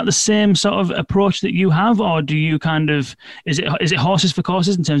speak. Is that the same sort of approach that you have, or do you is it horses for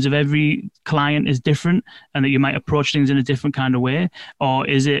courses in terms of every client is different and that you might approach things in a different kind of way? Or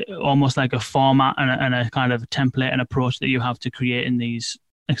is it almost like a format and a kind of template and approach that you have to create in these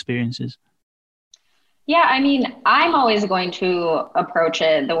experiences? Yeah, I mean, I'm always going to approach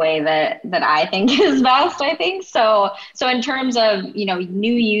it the way that I think is best, I think. So in terms of,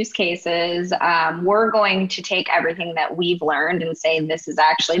 new use cases, we're going to take everything that we've learned and say, this is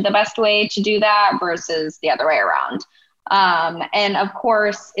actually the best way to do that versus the other way around. And of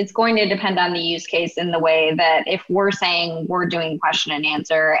course, it's going to depend on the use case in the way that if we're saying we're doing question and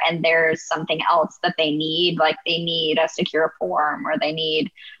answer and there's something else that they need, like they need a secure form or they need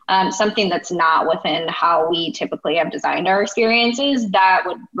something that's not within how we typically have designed our experiences, that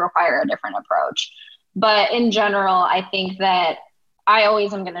would require a different approach. But in general, I think that I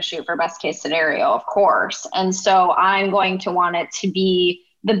always am going to shoot for best case scenario, of course. And so I'm going to want it to be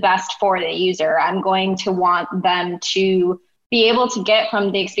the best for the user. I'm going to want them to be able to get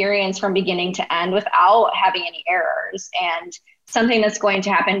from the experience from beginning to end without having any errors, and something that's going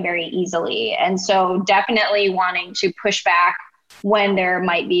to happen very easily. And so definitely wanting to push back when there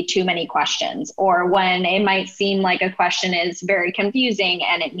might be too many questions, or when it might seem like a question is very confusing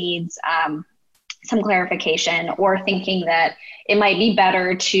and it needs some clarification, or thinking that it might be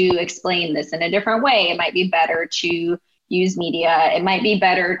better to explain this in a different way. It might be better to use media. It might be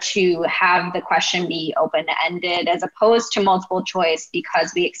better to have the question be open-ended as opposed to multiple choice,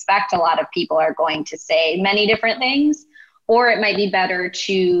 because we expect a lot of people are going to say many different things. Or it might be better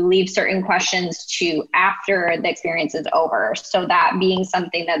to leave certain questions to after the experience is over. So that being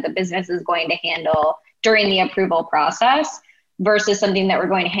something that the business is going to handle during the approval process versus something that we're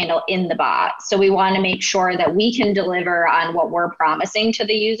going to handle in the bot. So we want to make sure that we can deliver on what we're promising to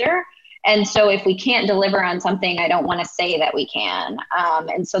the user. And so if we can't deliver on something, I don't want to say that we can.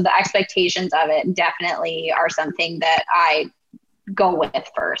 And so the expectations of it definitely are something that I go with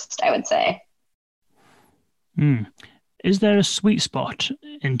first, I would say. Is there a sweet spot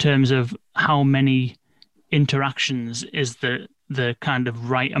in terms of how many interactions is the kind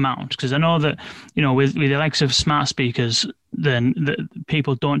of right amount? Because I know that, with the likes of smart speakers, then the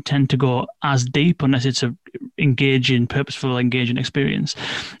people don't tend to go as deep unless it's a purposeful, engaging experience.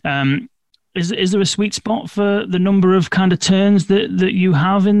 Is there a sweet spot for the number of kind of turns that you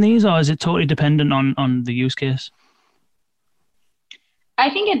have in these, or is it totally dependent on the use case? I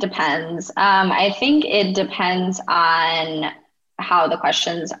think it depends. I think it depends on how the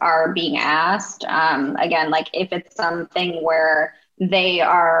questions are being asked. Again, like if it's something where they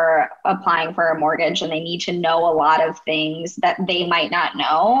are applying for a mortgage and they need to know a lot of things that they might not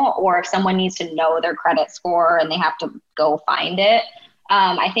know, or if someone needs to know their credit score and they have to go find it.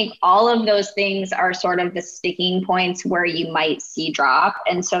 I think all of those things are sort of the sticking points where you might see drop.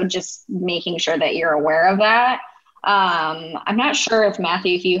 And so just making sure that you're aware of that. I'm not sure if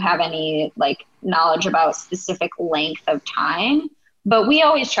Matthew, if you have any like knowledge about specific length of time, but we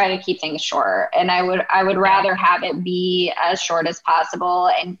always try to keep things short. And I would rather have it be as short as possible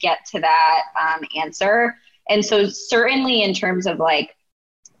and get to that answer. And so certainly in terms of like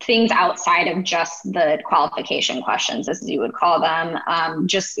things outside of just the qualification questions, as you would call them,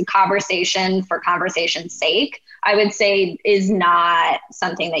 just conversation for conversation's sake, I would say is not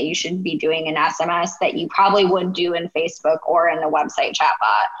something that you should be doing in SMS that you probably would do in Facebook or in a website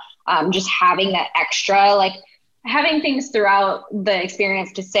chatbot. Just having that extra, like having things throughout the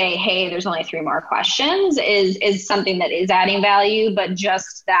experience to say, hey, there's only 3 more questions is something that is adding value, but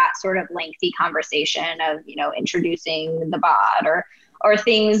just that sort of lengthy conversation of, you know, introducing the bot or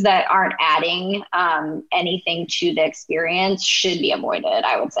things that aren't adding anything to the experience should be avoided,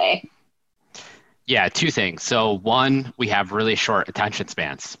 I would say. Yeah, 2 things. So 1, we have really short attention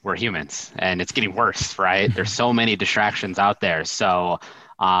spans. We're humans, and it's getting worse, right? There's so many distractions out there. So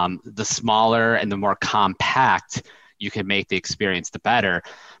the smaller and the more compact you can make the experience, the better.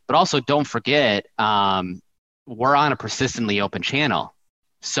 But also don't forget, we're on a persistently open channel.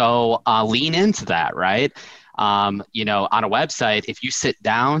 So lean into that, right? You know, on a website, if you sit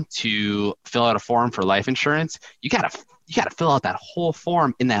down to fill out a form for life insurance, you gotta fill out that whole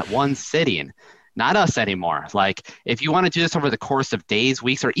form in that one sitting. Not us anymore. Like if you want to do this over the course of days,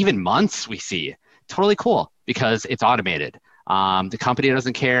 weeks, or even months, we see totally cool because it's automated. The company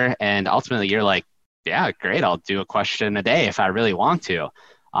doesn't care, and ultimately you're like, yeah, great, I'll do a question a day if I really want to.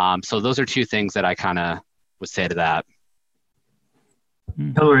 So those are 2 things that I kind of would say to that.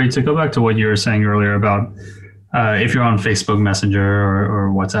 Hillary, to go back to what you were saying earlier about if you're on Facebook Messenger or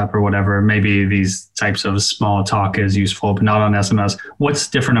WhatsApp or whatever, maybe these types of small talk is useful, but not on SMS. What's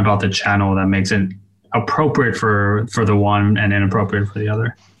different about the channel that makes it appropriate for the one and inappropriate for the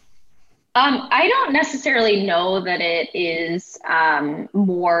other? I don't necessarily know that it is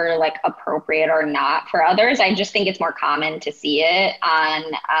more like appropriate or not for others. I just think it's more common to see it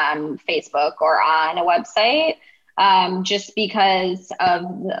on Facebook or on a website. Just because of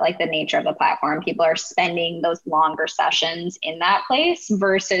like the nature of the platform, people are spending those longer sessions in that place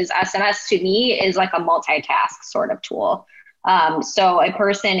versus SMS to me is like a multitask sort of tool. So a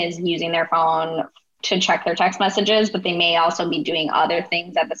person is using their phone to check their text messages, but they may also be doing other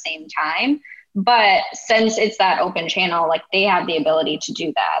things at the same time. But since it's that open channel, like they have the ability to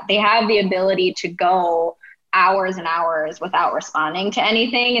do that. They have the ability to go hours and hours without responding to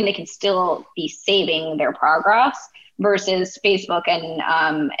anything, and they can still be saving their progress versus Facebook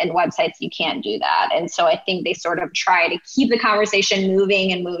and websites, you can't do that. And so I think they sort of try to keep the conversation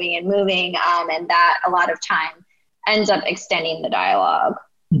moving and moving and moving. And that a lot of time ends up extending the dialogue.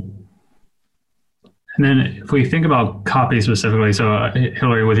 And then if we think about copy specifically, so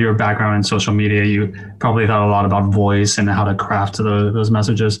Hillary, with your background in social media, you probably thought a lot about voice and how to craft those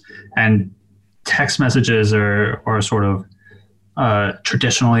messages. And text messages are sort of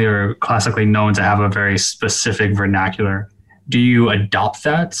traditionally or classically known to have a very specific vernacular. Do you adopt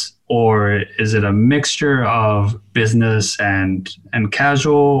that, or is it a mixture of business and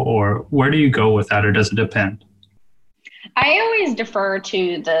casual, or where do you go with that, or does it depend? I always defer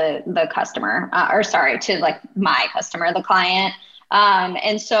to the customer, to like my customer, the client.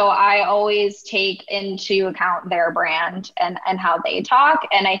 And so I always take into account their brand and how they talk.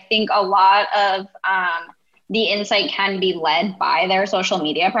 And I think a lot of the insight can be led by their social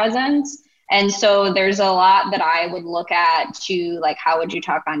media presence. And so there's a lot that I would look at to like, how would you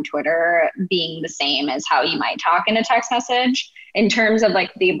talk on Twitter being the same as how you might talk in a text message in terms of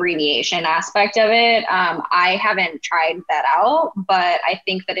like the abbreviation aspect of it. I haven't tried that out, but I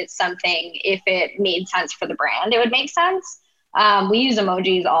think that it's something, if it made sense for the brand, it would make sense. We use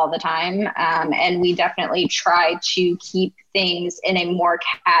emojis all the time, and we definitely try to keep things in a more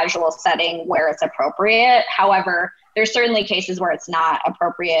casual setting where it's appropriate. However, there's certainly cases where it's not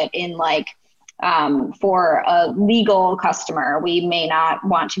appropriate in like, for a legal customer, we may not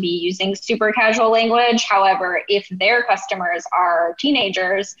want to be using super casual language. However, if their customers are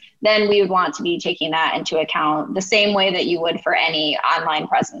teenagers, then we would want to be taking that into account the same way that you would for any online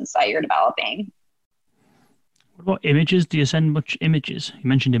presence that you're developing. What about images? Do you send much images? You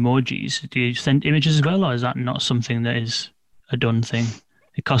mentioned emojis. Do you send images as well, or is that not something that is a done thing?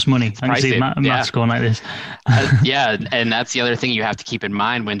 It costs money. I can see Matt's going like this. Yeah, and that's the other thing you have to keep in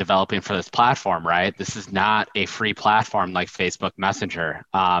mind when developing for this platform, right? This is not a free platform like Facebook Messenger.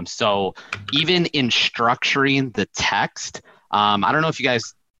 So even in structuring the text, I don't know if you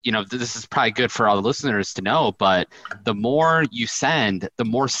guys, this is probably good for all the listeners to know, but the more you send, the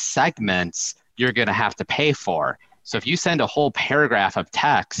more segments you're going to have to pay for. So if you send a whole paragraph of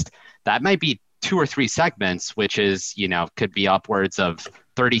text, that might be 2 or 3 segments, which is, could be upwards of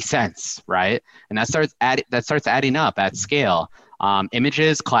 30 cents, right? And that starts adding up at scale.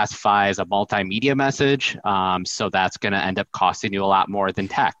 Images classify as a multimedia message, so that's going to end up costing you a lot more than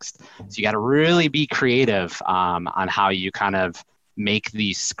text. So you got to really be creative on how you kind of make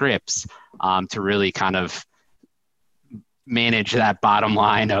these scripts to really kind of manage that bottom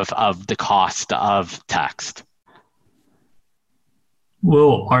line of the cost of text.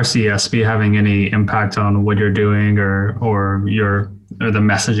 Will RCS be having any impact on what you're doing or the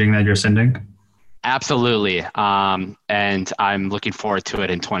messaging that you're sending? Absolutely. And I'm looking forward to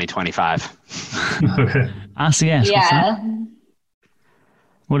it in 2025. Okay. RCS, yeah.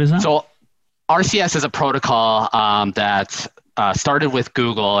 What is that? So RCS is a protocol that started with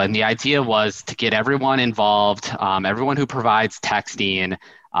Google, and the idea was to get everyone involved, everyone who provides texting,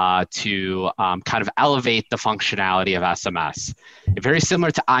 to kind of elevate the functionality of SMS. Very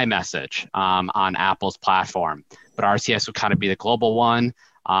similar to iMessage on Apple's platform, but RCS would kind of be the global one.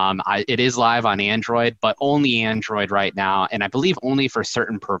 It is live on Android, but only Android right now, and I believe only for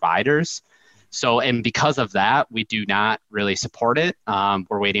certain providers. So, and because of that, we do not really support it.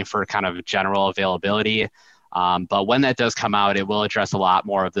 We're waiting for kind of general availability. But when that does come out, it will address a lot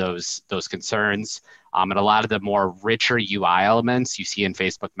more of those concerns. And a lot of the more richer UI elements you see in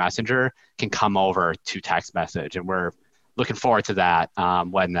Facebook Messenger can come over to text message. And we're looking forward to that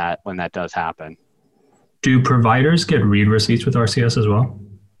when that does happen. Do providers get read receipts with RCS as well?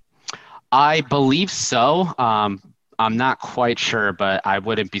 I believe so. I'm not quite sure, but I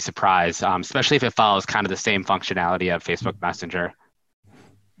wouldn't be surprised, especially if it follows kind of the same functionality of Facebook Messenger.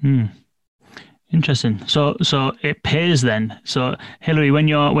 Interesting. So it pays then. So Hillary, when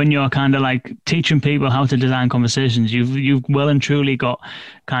you're kind of like teaching people how to design conversations, you've well and truly got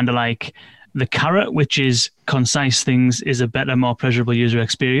kind of like the carrot, which is concise things, is a better, more pleasurable user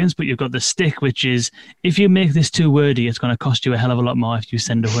experience. But you've got the stick, which is if you make this too wordy, it's going to cost you a hell of a lot more if you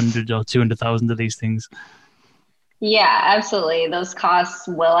send 100 or 200,000 of these things. Yeah, absolutely. Those costs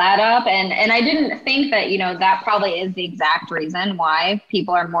will add up. And I didn't think that, that probably is the exact reason why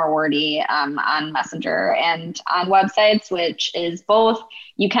people are more wordy on Messenger and on websites, which is both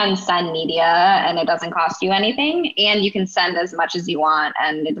you can send media and it doesn't cost you anything, and you can send as much as you want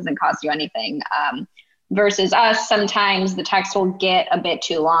and it doesn't cost you anything. Versus us, sometimes the text will get a bit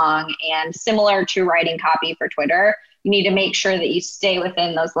too long, and similar to writing copy for Twitter, you need to make sure that you stay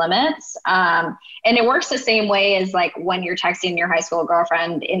within those limits. And it works the same way as like when you're texting your high school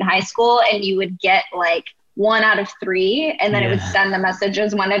girlfriend in high school and you would get like 1 out of 3 and then it would send the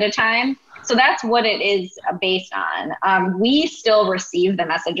messages one at a time. So that's what it is based on. We still receive the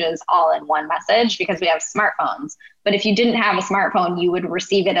messages all in one message because we have smartphones. But if you didn't have a smartphone, you would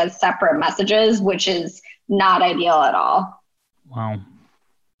receive it as separate messages, which is not ideal at all. Wow.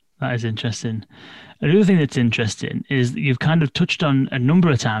 That is interesting. Another thing that's interesting is that you've kind of touched on a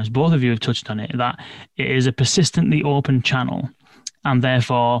number of times, both of you have touched on it, that it is a persistently open channel, and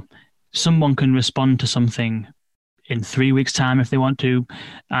therefore someone can respond to something in 3 weeks' time if they want to,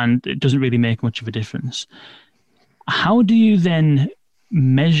 and it doesn't really make much of a difference. How do you then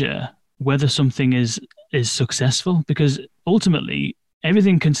measure whether something is successful? Because ultimately,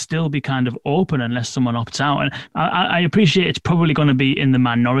 everything can still be kind of open unless someone opts out. And I appreciate it's probably going to be in the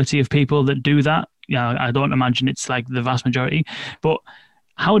minority of people that do that. Yeah, I don't imagine it's like the vast majority. But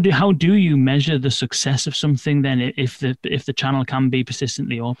how do you measure the success of something then if the channel can be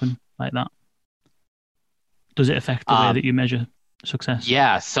persistently open like that? Does it affect the way that you measure success?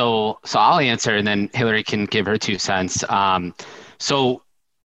 Yeah, so I'll answer and then Hillary can give her 2 cents. So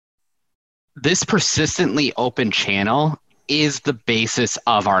this persistently open channel is the basis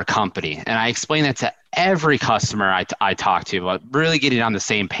of our company. And I explain that to every customer I talk to, but really getting on the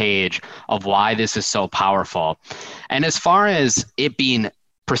same page of why this is so powerful. And as far as it being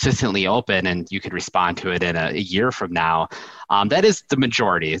persistently open and you could respond to it in a year from now, that is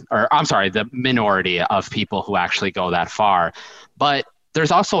the minority of people who actually go that far. But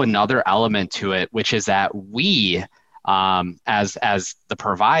there's also another element to it, which is that we, as the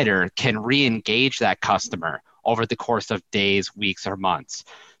provider, can re-engage that customer over the course of days, weeks, or months.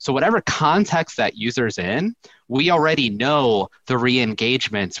 So whatever context that user's in, we already know the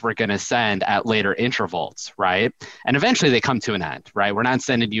re-engagements we're going to send at later intervals, right? And eventually they come to an end, right? We're not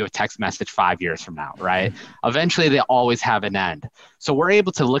sending you a text message 5 years from now, right? Eventually they always have an end. So we're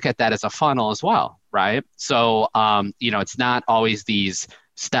able to look at that as a funnel as well, right? So, it's not always these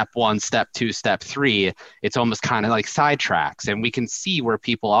step 1, step 2, step 3. It's almost kind of like sidetracks, and we can see where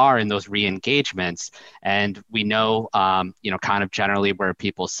people are in those re-engagements, and we know, kind of generally where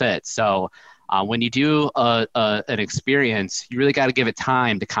people sit. So when you do an experience, you really got to give it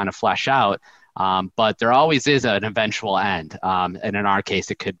time to kind of flesh out, but there always is an eventual end. And in our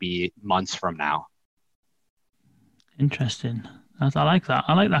case, it could be months from now. Interesting. I like that.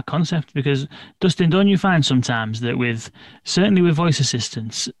 I like that concept because, Dustin, don't you find sometimes that certainly with voice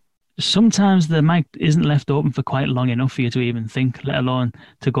assistants, sometimes the mic isn't left open for quite long enough for you to even think, let alone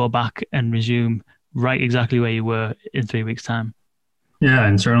to go back and resume right exactly where you were in 3 weeks' time? Yeah,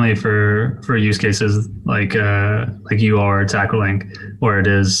 and certainly for use cases like you are tackling, where it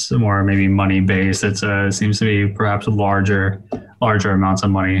is more maybe money based, it seems to be perhaps larger amounts of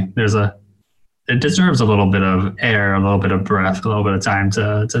money. It deserves a little bit of air, a little bit of breath, a little bit of time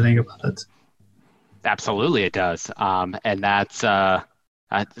to think about it. Absolutely, it does, and that's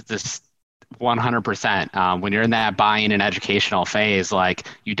this 100%. When you're in that buying and educational phase, like,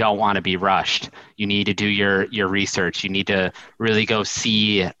 you don't want to be rushed. You need to do your research. You need to really go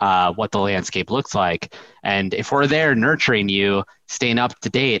see what the landscape looks like. And if we're there nurturing you, staying up to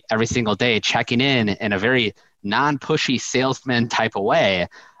date every single day, checking in a very non-pushy salesman type of way,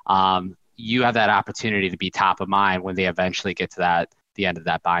 you have that opportunity to be top of mind when they eventually get to the end of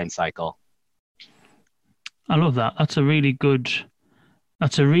that buying cycle. I love that. That's a really good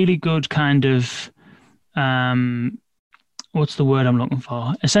kind of, what's the word I'm looking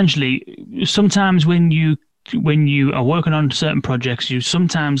for? Essentially, sometimes when you are working on certain projects, you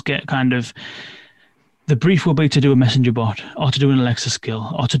sometimes get kind of, the brief will be to do a messenger bot or to do an Alexa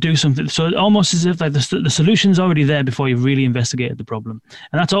skill or to do something. So almost as if like the solution's already there before you've really investigated the problem.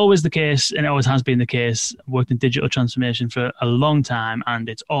 And that's always the case, and it always has been the case. I've worked in digital transformation for a long time, and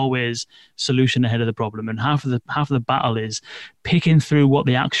it's always solution ahead of the problem. And half of the battle is picking through what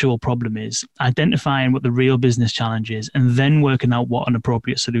the actual problem is, identifying what the real business challenge is, and then working out what an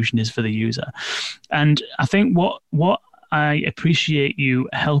appropriate solution is for the user. And I think what I appreciate you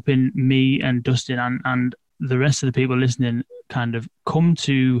helping me and Dustin and the rest of the people listening kind of come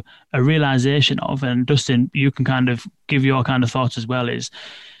to a realization of, and Dustin, you can kind of give your kind of thoughts as well, is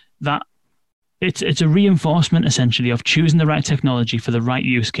that it's a reinforcement essentially of choosing the right technology for the right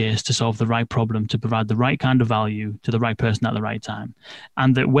use case to solve the right problem, to provide the right kind of value to the right person at the right time.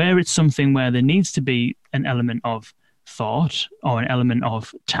 And that where it's something where there needs to be an element of thought or an element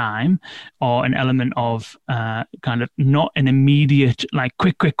of time or an element of kind of not an immediate like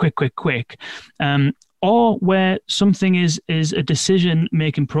quick or where something is a decision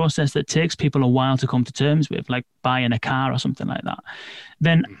making process that takes people a while to come to terms with, like buying a car or something like that,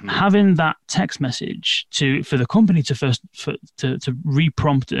 then having that text message for the company to first to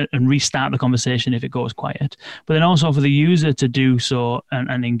re-prompt and restart the conversation if it goes quiet, but then also for the user to do so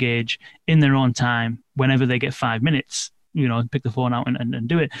and engage in their own time whenever they get 5 minutes, pick the phone out and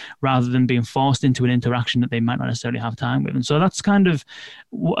do it, rather than being forced into an interaction that they might not necessarily have time with. And so that's kind of,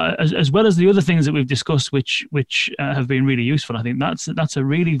 as well as the other things that we've discussed, which have been really useful. I think that's a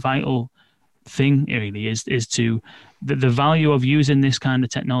really vital thing. It really is to the value of using this kind of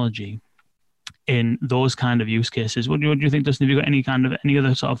technology in those kind of use cases. What do you think, Dustin? Have you got any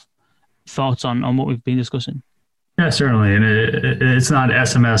other sort of thoughts on what we've been discussing? Yeah, certainly. And it's not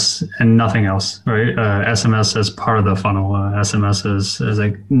SMS and nothing else, right? SMS as part of the funnel. SMS is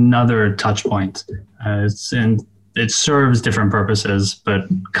like another touch point. It serves different purposes, but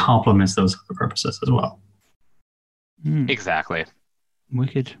complements those other purposes as well. Exactly.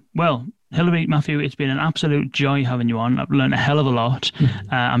 Wicked. Well, Hilary, Matthew, it's been an absolute joy having you on. I've learned a hell of a lot.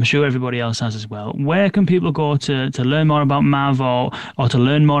 I'm sure everybody else has as well. Where can people go to learn more about Mav or to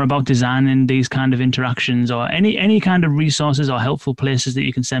learn more about designing these kind of interactions, or any kind of resources or helpful places that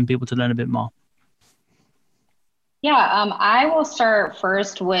you can send people to learn a bit more? Yeah, I will start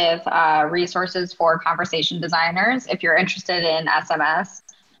first with resources for conversation designers. If you're interested in SMS,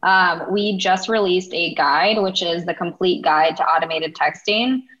 we just released a guide, which is the complete guide to automated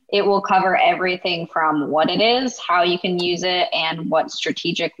texting. It will cover everything from what it is, how you can use it, and what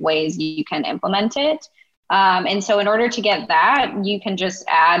strategic ways you can implement it. And so in order to get that, you can just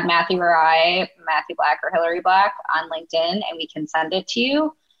add Matthew or I, Matthew Black or Hilary Black on LinkedIn, and we can send it to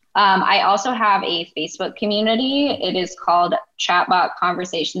you. I also have a Facebook community. It is called Chatbot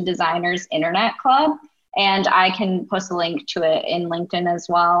Conversation Designers Internet Club. And I can post a link to it in LinkedIn as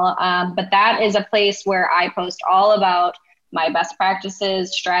well. But that is a place where I post all about my best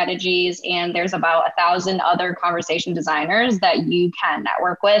practices, strategies, and there's about 1,000 other conversation designers that you can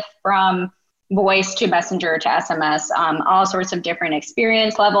network with, from voice to messenger to SMS, all sorts of different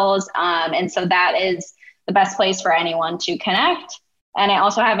experience levels. And so that is the best place for anyone to connect. And I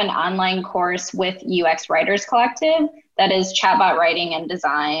also have an online course with UX Writers Collective that is chatbot writing and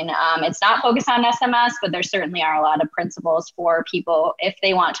design. It's not focused on SMS, but there certainly are a lot of principles for people, if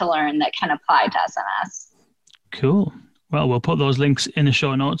they want to learn, that can apply to SMS. Cool. Well, we'll put those links in the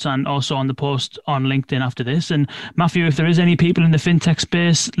show notes and also on the post on LinkedIn after this. And Matthew, if there is any people in the fintech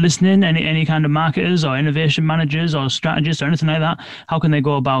space listening, any kind of marketers or innovation managers or strategists or anything like that, how can they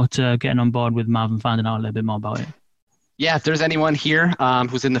go about getting on board with Mav and finding out a little bit more about it? Yeah, if there's anyone here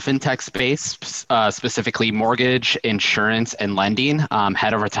who's in the fintech space, specifically mortgage, insurance, and lending,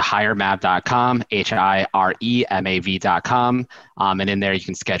 head over to hiremav.com, HIREMAV.com. And in there, you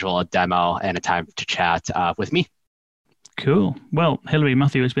can schedule a demo and a time to chat with me. Cool. Well, Hilary,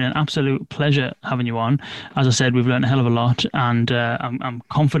 Matthew, it's been an absolute pleasure having you on. As I said, we've learned a hell of a lot, and I'm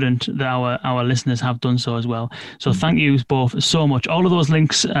confident that our listeners have done so as well. So thank you both so much. All of those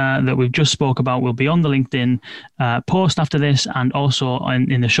links that we've just spoke about will be on the LinkedIn post after this, and also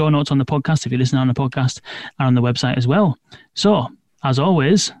in the show notes on the podcast, if you're listening on the podcast, and on the website as well. So, as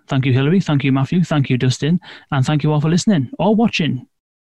always, thank you, Hilary. Thank you, Matthew. Thank you, Dustin. And thank you all for listening or watching.